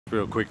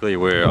real quickly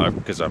where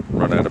because I've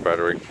run out of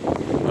battery,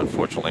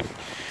 unfortunately.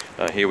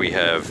 Here we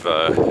have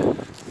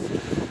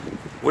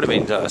would have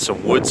been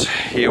some woods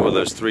here where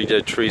those 3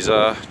 dead trees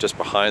are, just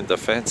behind the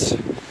fence.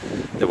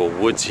 There were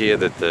woods here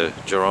that the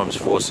Jerome's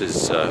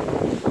forces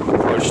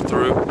approached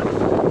through,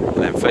 and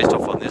then faced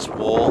off on this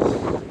wall,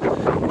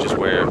 which is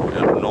where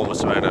an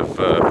enormous amount of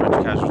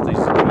French casualties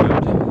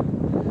occurred.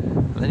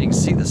 And then you can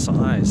see the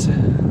size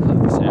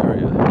of this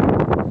area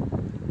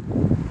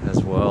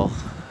as well.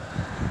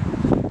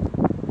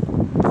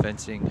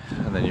 Fencing,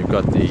 and then you've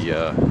got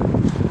the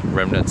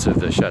remnants of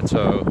the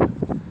chateau,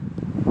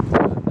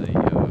 the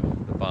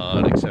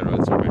barn, etc.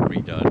 It's all been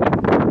redone.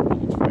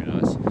 It looks very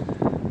nice.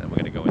 And we're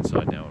going to go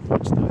inside now and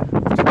watch the